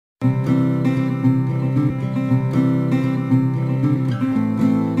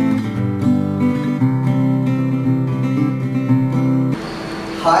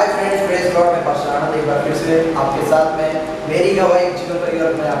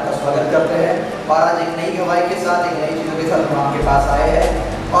आपका स्वागत करते हैं। और आज एक नई गवाही के साथ, एक नई चीज़ों के साथ हम आपके पास आए हैं।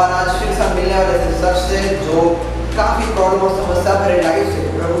 और आज फिर से हम मिलने वाले ऐसे शख्स से जो काफ़ी प्रॉब्लम और समस्या भरे लाइफ से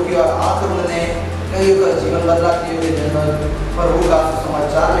प्रभु की ओर आकर उन्होंने कई का जीवन बदला किए हुए जन्म प्रभु का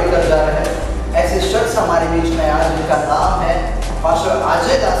समाचार लेकर जा रहे हैं। ऐसे शख्स हमारे बीच में आज, जिनका नाम है पास्टर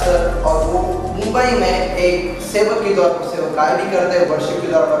अजय दासर, और वो मुंबई में एक सेवक के तौर पर सेवकाई भी करते हैं, वर्शिप के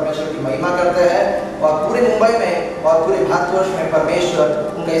द्वारा परमेश्वर की महिमा करते हैं। और पूरे मुंबई में और पूरे भारतवर्ष में परमेश्वर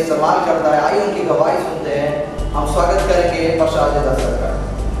उनका इस्तेमाल करता है। आइए उनकी गवाही सुनते हैं। हम स्वागत करेंगे पास्टर अजय दासर का।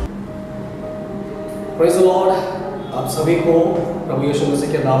 Praise the Lord. आप सभी को प्रभु यीशु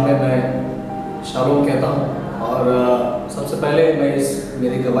मसीह के नाम में मैं शालोम कहता हूँ। और सबसे पहले मैं इस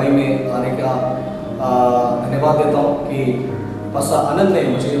मेरी गवाही में आने का धन्यवाद देता हूँ कि पास्टर आनंद ने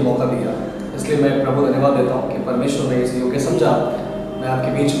मुझे ये मौका दिया। इसलिए मैं प्रभु धन्यवाद देता हूँ कि परमेश्वर ने इस योग्य समझा मैं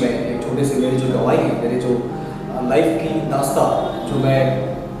आपके बीच में एक छोटी सी मेरी जो गवाही है, मेरी जो लाइफ की दास्ता, जो मैं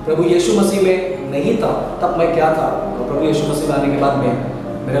प्रभु यीशु मसीह में नहीं था तब मैं क्या था, और प्रभु यीशु मसीह में आने के बाद में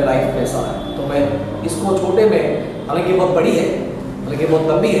मेरा लाइफ कैसा है। तो मैं इसको छोटे में, हालांकि बहुत बड़ी है, हालांकि बहुत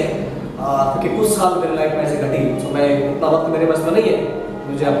लंबी है, क्योंकि कुछ साल मेरी लाइफ में ऐसे घटी, तो मैं उतना वक्त मेरे पास में नहीं है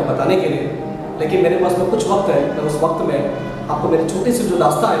मुझे आपको बताने के लिए, लेकिन मेरे पास में कुछ वक्त है। तो उस वक्त में आपको मेरी छोटी सी जो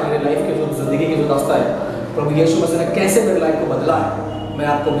रास्ता है, मेरे लाइफ के जो ज़िंदगी की जो रास्ता है, प्रभु यीशु मसीह ने कैसे मेरी लाइफ को बदला है, मैं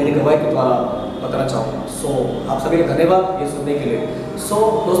आपको मेरी गवाही के द्वारा बताना चाहूँगा। सो आप सभी का धन्यवाद ये सुनने के लिए। सो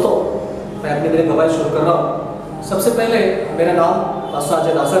दोस्तों, मैं अपनी मेरी गवाही शुरू कर रहा हूँ। सबसे पहले मेरा नाम पास्टर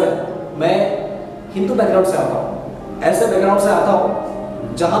अजय दासर है। मैं हिंदू बैकग्राउंड से आता हूँ, ऐसे बैकग्राउंड से आता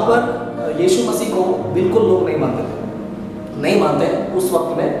हूँ जहाँ पर यीशु मसीह को बिल्कुल लोग नहीं मानते थे, नहीं मानते उस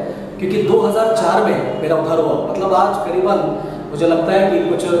वक्त में, क्योंकि 2004 में मेरा उद्धार हुआ। मतलब आज करीबन मुझे लगता है कि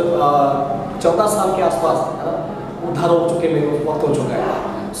कुछ 14 साल के आसपास है ना, उद्धार हो चुके, मेरे वक्त हो चुका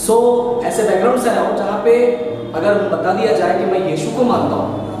है। सो ऐसे बैकग्राउंड से आया हूँ जहाँ पे अगर बता दिया जाए कि मैं यीशु को मानता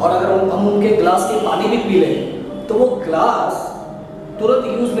हूँ, और अगर हम उनके ग्लास के पानी भी पी लें तो वो ग्लास तुरंत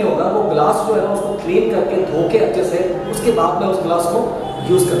यूज़ नहीं होगा। वो ग्लास जो है ना, उसको क्लीन करके धो के अच्छे से उसके बाद में उस ग्लास को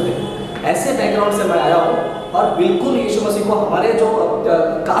यूज़ करते हैं। ऐसे बैकग्राउंड से मैं आया हूँ, और बिल्कुल यीशु मसीह को, हमारे जो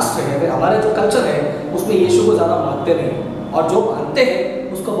कास्ट है, हमारे जो कल्चर है, उसमें यीशु को ज़्यादा मानते नहीं, और जो मानते हैं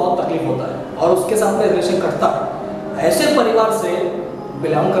उसको बहुत तकलीफ होता है और उसके साथ में रिलेशन कटता है। ऐसे परिवार से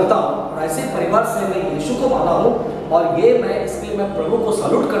बिलोंग करता हूँ, और ऐसे परिवार से मैं यीशु को माना हूँ, और ये मैं इसलिए मैं प्रभु को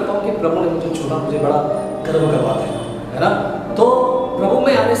सैल्यूट करता हूँ कि प्रभु ने मुझे चुना, मुझे बड़ा गर्व करवाते हैं, है ना। तो प्रभु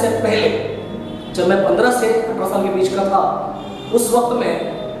में आने से पहले, जब मैं 15 से 18 साल के बीच का था, उस वक्त में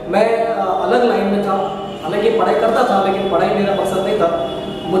मैं अलग लाइन में था। हालांकि पढ़ाई करता था, लेकिन पढ़ाई मेरा मकसद नहीं था।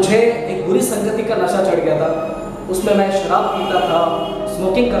 मुझे एक बुरी संगति का नशा चढ़ गया था। उसमें मैं शराब पीता था,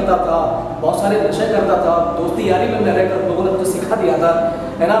 स्मोकिंग करता था, बहुत सारे नशे करता था। दोस्ती यारी में मैं रहकर लोगों ने मुझे सिखा दिया था,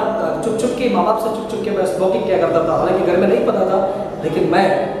 है ना। चुप चुप के, माँ बाप से चुप चुप के मैं स्मोकिंग किया करता था। हालांकि घर में नहीं पता था, लेकिन मैं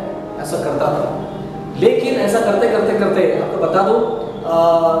ऐसा करता था। लेकिन ऐसा करते करते करते आपको बता दूँ,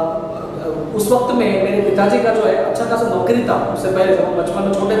 उस वक्त में मेरे पिताजी का जो है अच्छा खासा नौकरी था। उससे पहले जब हम बचपन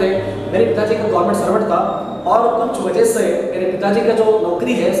में छोटे थे, मेरे पिताजी का गवर्नमेंट सर्वेंट था, और कुछ वजह से मेरे पिताजी का जो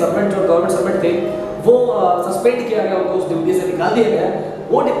नौकरी है, सर्वेंट, जो गवर्नमेंट सर्वेंट थे, वो सस्पेंड किया गया, उनको उस ड्यूटी से निकाल दिया गया।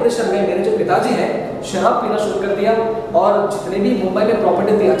 वो डिप्रेशन में मेरे जो पिताजी हैं, शराब पीना शुरू कर दिया, और जितने भी मुंबई में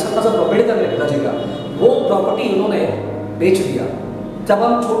प्रॉपर्टी थी, अच्छा खासा प्रॉपर्टी था मेरे पिताजी का, वो प्रॉपर्टी उन्होंने बेच दिया जब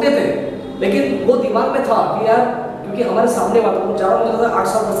हम छोटे थे। लेकिन वो दिमाग में था कि यार, क्योंकि हमारे सामने वाला को ज़्यादा मुझे लगता है 8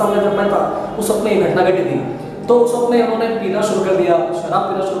 साल 10 साल में जब मैं था, उस वक्त में ये घटना घटी थी। तो उस वक्त में उन्होंने पीना शुरू कर दिया, शराब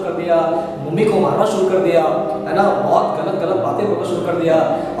पीना शुरू कर दिया, मम्मी को मारना शुरू कर दिया, है ना, बहुत गलत गलत बातें बोलना शुरू कर दिया,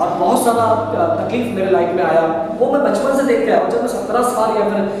 और बहुत सारा तकलीफ मेरे लाइफ में आया। वो मैं बचपन से देखते आया। जब मैं 17 साल या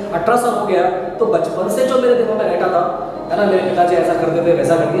फिर 18 साल हो गया, तो बचपन से जो मेरे दिनों में रहता था, है ना, मेरे पिताजी ऐसा करते थे,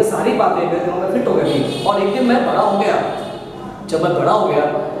 वैसा करते थे, सारी बातें मेरे दिनों में फिट हो गई थी। और एक दिन मैं बड़ा हो गया। जब मैं बड़ा हो गया,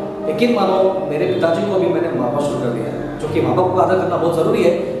 लेकिन मानो मेरे पिताजी को भी मैंने मारना शुरू कर दिया, जो कि माँ बाप को आदर करना बहुत ज़रूरी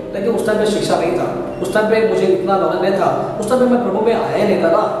है, लेकिन उस टाइम पे शिक्षा नहीं था, उस टाइम पे मुझे इतना नॉलेज नहीं था, उस टाइम पे मैं प्रभु में आया नहीं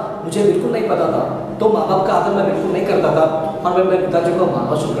था ना, मुझे बिल्कुल नहीं पता था। तो माँ बाप का आदर मैं बिल्कुल नहीं करता था, और मैं मेरे पिताजी को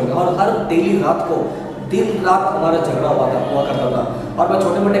मारना शुरू कर दिया। और हर डेली रात को, दिन रात हमारा झगड़ा हुआ करता था। और मैं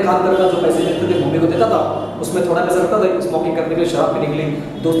छोटे मोटे काम करता, जो पैसे मिलते थे मम्मी को देता था, उसमें थोड़ा पैसा रखता था स्मोकिंग करने के लिए, शराब पीने के लिए,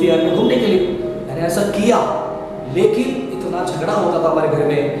 दोस्ती यार में घूमने के लिए। मैंने ऐसा किया, लेकिन इतना झगड़ा होता था हमारे घर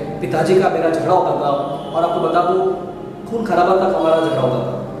में, पिताजी का मेरा झगड़ा होता था, और आपको बता दूँ, खून खराबा तक हमारा झगड़ा होता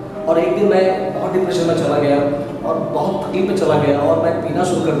था। और एक दिन मैं बहुत डिप्रेशन में चला गया, और बहुत तकलीफ में चला गया, और मैं पीना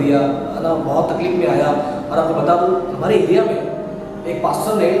शुरू कर दिया, है ना, बहुत तकलीफ में आया। और आपको बता दूँ, हमारे एरिया में एक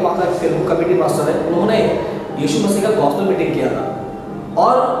पास्टर ने, वहाँ का तेलुगु कमेटी पास्टर है, उन्होंने यीशु मसीह का गॉस्पेल मीटिंग किया था।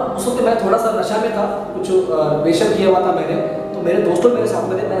 और उस वक्त मैं थोड़ा सा नशा में था, कुछ वेशन किया हुआ था मैंने, तो तो मेरे दोस्त लोग मेरे साथ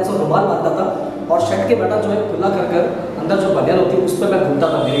में थे, मैं ऐसा रुमाल बांधता था और शर्ट के बटन जो है खुला कर अंदर जो बनियान होती है उस पर मैं घूमता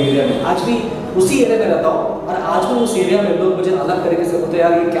था मेरे एरिया में। आज भी उसी एरिया में रहता हूँ और आज भी उस एरिया में लोग मुझे अलग तरीके से बोलते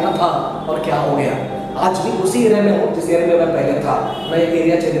यार ये क्या था और क्या हो गया। आज भी उसी एरिया में हूँ जिस एरिया में मैं पहले था। मैं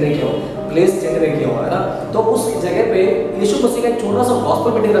एरिया चेंज नहीं किया हूँ, प्लेस चेंज नहीं किया हुआ है ना। तो उस जगह पे यीशु मसीह का एक छोटा सा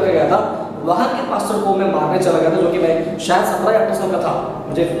गॉस्पेल मीटिंग रखा गया था। वहाँ के पास्टर को मैं मारने चला गया था, जो कि मैं शायद 17 या 18 साल का था,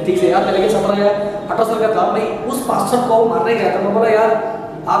 मुझे ठीक से याद नहीं, लेकिन 17 या 18 साल का था। मैं उस पास्टर को मारने गया था। मैं बोला यार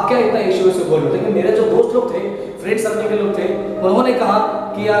आप क्या इतना यीशु से बोल रहे हो। लेकिन मेरे जो दोस्त लोग थे, फ्रेंड सर्कल के लोग थे, उन्होंने कहा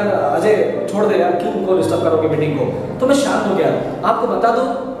कि यार अजय छोड़ दे यार, क्यों उनको डिस्टर्ब करोगे मीटिंग को। तो मैं शांत हो गया। आपको बता दूं,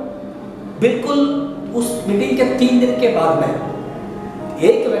 बिल्कुल उस मीटिंग के 3 दिन के बाद में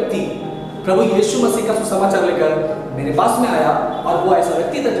एक व्यक्ति प्रभु यीशु मसीह का सुसमाचार लेकर मेरे पास में आया। और वो ऐसा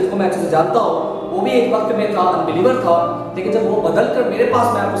व्यक्ति था जिसको मैं अच्छे से जानता हूँ। वो भी एक वक्त में था अनबिलीवर था, लेकिन जब वो बदल कर मेरे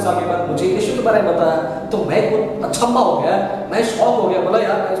पास में आया कुछ साल के बाद, मुझे यीशु के बारे में बताया, तो मैं कुछ अचंभा हो गया, मैं शॉक हो गया। बोला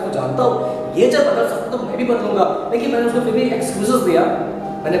यार मैं इसको जानता हूँ, ये जब बदल सकता तो मैं भी बदलूंगा। लेकिन मैंने उसको फिर भी एक्सक्यूजेस दिया,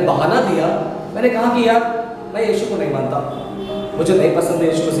 मैंने बहाना दिया। मैंने कहा कि यार मैं यीशु को नहीं मानता, मुझे नहीं पसंद है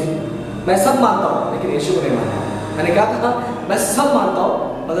यीशु मसीह, मैं सब मानता हूँ लेकिन यीशु को नहीं मानता। मैंने क्या कहा, मैं सब मानता हूँ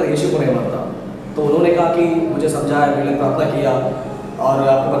मगर यीशु को नहीं मानता। तो उन्होंने कहा कि मुझे समझाया, मैंने प्रार्थना किया। और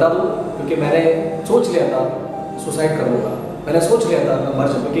आपको बता दूं, क्योंकि मैंने सोच लिया था सुसाइड कर लूँगा, मैंने सोच लिया था मैं मर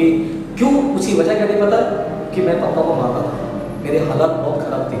जाऊँ। क्योंकि क्यों, उसकी वजह क्या नहीं पता कि मैं पापा को मारता था, मेरी हालत बहुत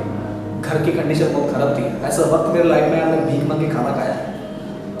ख़राब थी, घर की कंडीशन बहुत ख़राब थी। ऐसा वक्त मेरे लाइफ में मैंने भीख मांग के खाना खाया,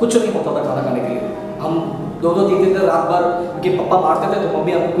 कुछ नहीं होता था खाना खाने के लिए। हम 2-2, 3-3 दिन रात भर, क्योंकि पापा मारते थे तो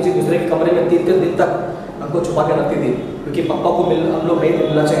मम्मी हमको किसी दूसरे के कमरे में 3-3 दिन तक हमको छुपा के रखती थी, क्योंकि पापा को हम लोग नहीं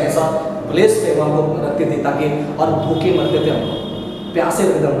मिलना चाहिए ऐसा प्लेस पे वो हमको रखती थी, ताकि और भूखे मरते थे हम लोग, प्यासे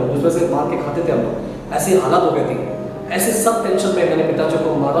रहते थे हम लोग, उसमें से मार के खाते थे हम लोग। ऐसी हालत हो गई थी। ऐसे सब टेंशन में मैंने पिताजी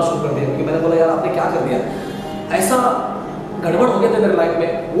को मारना शुरू कर दिया, क्योंकि मैंने बोला यार आपने क्या कर दिया, ऐसा गड़बड़ हो गया था मेरे लाइफ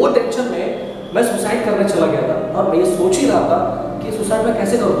में। वो टेंशन में मैं सुसाइड करने चला गया था। और मैं ये सोच ही रहा था कि सुसाइड मैं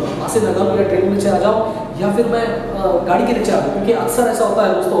कैसे करूँ, वहाँ से लगा लूँ या ट्रेन के नीचे आ जाऊँ या फिर मैं गाड़ी के नीचे आ जाऊँ। क्योंकि अक्सर ऐसा होता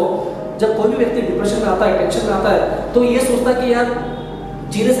है दोस्तों, जब कोई भी व्यक्ति डिप्रेशन में आता है, टेंशन में आता है, तो ये सोचता है कि यार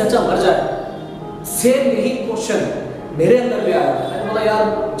जीने से अच्छा मर जाए। सेम यही क्वेश्चन मेरे अंदर भी आया। मैंने बोला यार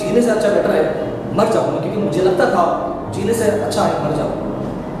जीने से अच्छा बेटर है मर जाऊँ, क्योंकि मुझे लगता था जीने से अच्छा है मर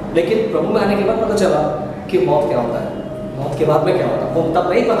जाऊँ। लेकिन प्रभु में आने के बाद पता चला कि मौत क्या होता है, मौत के बाद में क्या होता है, वो तब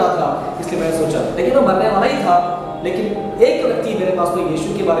नहीं पता था, इसलिए मैंने सोचा। लेकिन वो मरने वाला ही था। लेकिन एक व्यक्ति मेरे पास में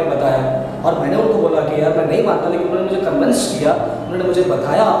यीशु के बारे में बताया और मैंने उनको बोला कि यार मैं नहीं मानता, लेकिन उन्होंने मुझे कन्विंस किया, उन्होंने मुझे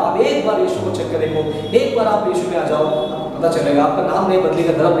बताया आप एक बार यीशु को चेक कर देखो, एक बार आप यीशु में आ जाओ, पता चलेगा, आपका नाम नहीं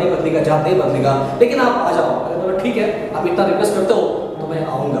बदलेगा, धर्म नहीं बदलेगा, जात नहीं बदलेगा, लेकिन आप आ जाओ। मैंने बोला ठीक है, आप इतना रिक्वेस्ट करते हो तो मैं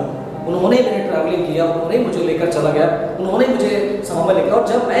आऊँगा। उन्होंने मेरे ट्रैवलिंग किया, उन्होंने मुझे लेकर चला गया, उन्होंने मुझे सभा में लेकर। और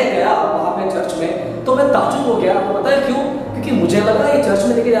जब मैं गया वहाँ पे चर्च में तो मैं ताज्जुब हो गया। आपको पता है क्यों? क्योंकि मुझे लगा ये चर्च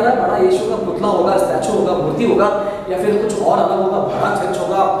में लेके जा रहा है, बड़ा यीशु का पुतला होगा, स्टैचू होगा, मूर्ति होगा, या फिर कुछ और अलग होगा, बड़ा चर्च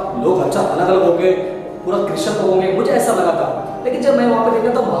होगा, लोग अच्छा अलग अलग होंगे, पूरा क्रिश्चियन होंगे, मुझे ऐसा लगा था। लेकिन जब मैं वहाँ पे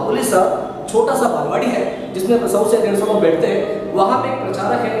देखा तो मामूली सा छोटा सा बालवाड़ी है जिसमें 100 से 150 लोग बैठते हैं। वहाँ पे एक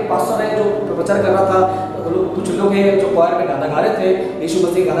प्रचारक है, एक पास्टर है जो प्रचार कर रहा था, कुछ लोग हैं जो क्वायर में गाना गा रहे थे, यीशु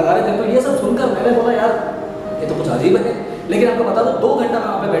मसीह गाना गा रहे थे। तो ये सब सुनकर मैंने बोला यार ये तो कुछ अजीब है। लेकिन आपको बता दो 2 घंटा मैं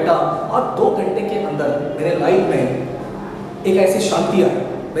वहाँ पे बैठा और 2 घंटे के अंदर मेरे लाइफ में एक ऐसी शांति आई,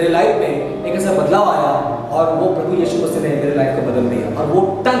 मेरे लाइफ में एक ऐसा बदलाव आया और वो प्रभु यीशु मसीह ने मेरे लाइफ को बदल दिया। और वो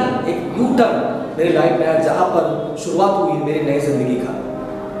टर्न, एक यू टर्न मेरे लाइफ में आया, जहाँ पर शुरुआत हुई मेरी नई जिंदगी का।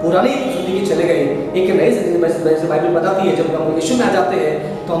 पुरानी जिंदगी चले गई, एक नई जिंदगी। वैसे बाइबल बताती है जब हम यीशु में आ जाते हैं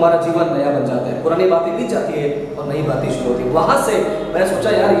तो हमारा जीवन नया बन जाता है, पुरानी बातें बीत जाती है और नई बातें शुरू होती है। वहाँ से मैंने सोचा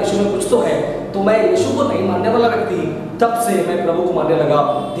यार यीशु में कुछ तो है। तो मैं यीशु को नहीं मानने वाला व्यक्ति, तब से मैं प्रभु को मानने लगा।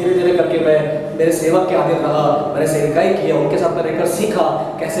 धीरे धीरे करके मैं मेरे सेवक के अधीन रहा, मैंने सेवकाई किया, उनके साथ में रहकर सीखा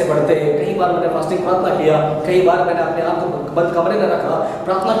कैसे बढ़ते हैं। कई बार मैंने फास्टिंग प्रार्थना किया, कई बार मैंने अपने आप को बंद कमरे में रखा,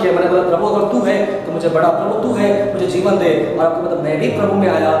 प्रार्थना किया। मैंने बोला प्रभु अगर तू है तो मुझे बड़ा, प्रभु तू है मुझे जीवन दे। और आपको मतलब मैं भी प्रभु में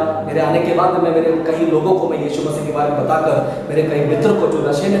आया। मेरे आने के बाद मैं मेरे कई लोगों को मैं यीशु मसीह के बारे में बताकर, मेरे कई मित्र को जो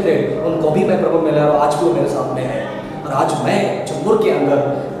नशे में थे उनको भी मैं प्रभु में लाया और आज भी वो मेरे साथ में है। और आज मैं चंबूर के अंदर,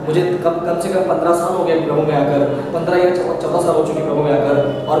 मुझे कम से कम 15 साल हो गए प्रभु में आकर, 15 या 14 साल हो चुके प्रभु में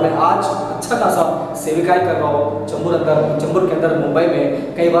आकर। और मैं आज अच्छा खासा सेविकाई कर रहा हूँ चंबूर के अंदर मुंबई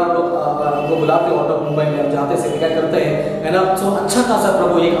में। कई बार लोग हमको बुलाते हो तो मुंबई में हम जाते सेविकाई करते हैं, है ना। सो अच्छा खासा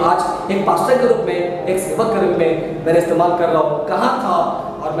प्रभु एक आज एक पास्टर के रूप में, एक सेवक के रूप में मैंने इस्तेमाल कर रहा हूँ। कहाँ था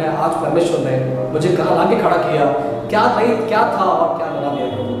और मैं आज परमेश्वर ने मुझे कहाँ लाके खड़ा किया, क्या नहीं क्या था और क्या बना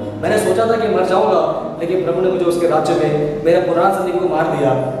दिया प्रभु। मैंने सोचा था कि मर जाऊंगा, लेकिन प्रभु ने मुझे उसके राज्य में मेरे पुराना जिंदगी को मार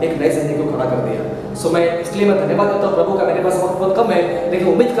दिया, एक नई जिंदगी को खड़ा कर दिया। सो मैं इसलिए मैं धन्यवाद देता हूँ प्रभु का। मेरे पास वक्त बहुत कम है, लेकिन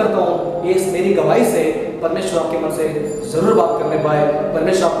उम्मीद करता हूँ ये इस मेरी गवाही से परमेश्वर आपके मन से जरूर बात करने पाए,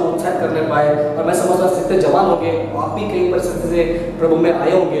 परमेश्वर आपको उत्साहित करने पाए। और मैं समझता हूँ जितने जवान होंगे आप भी कई परिस्थिति से प्रभु में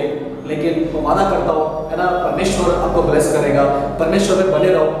आए होंगे, लेकिन मैं वादा करता हूँ है ना, परमेश्वर आपको ब्लेस करेगा। परमेश्वर में बने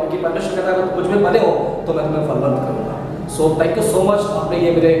रहो, क्योंकि परमेश्वर कहता है अगर मुझ में बने हो तो मैं तुम्हें फलवंत करूँगा। So thank you so much, आपने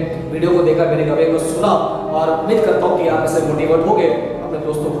ये मेरे वीडियो को देखा, मेरे गवाही को सुना, और उम्मीद करता हूँ कि आप ऐसे मोटिवेट हो गए, अपने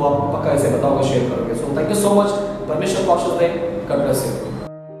दोस्तों को आप पक्का ऐसे बताओगे, शेयर करोगे। So thank you so much, परमेश्वर को आशीष दे, गॉड ब्लेस यू।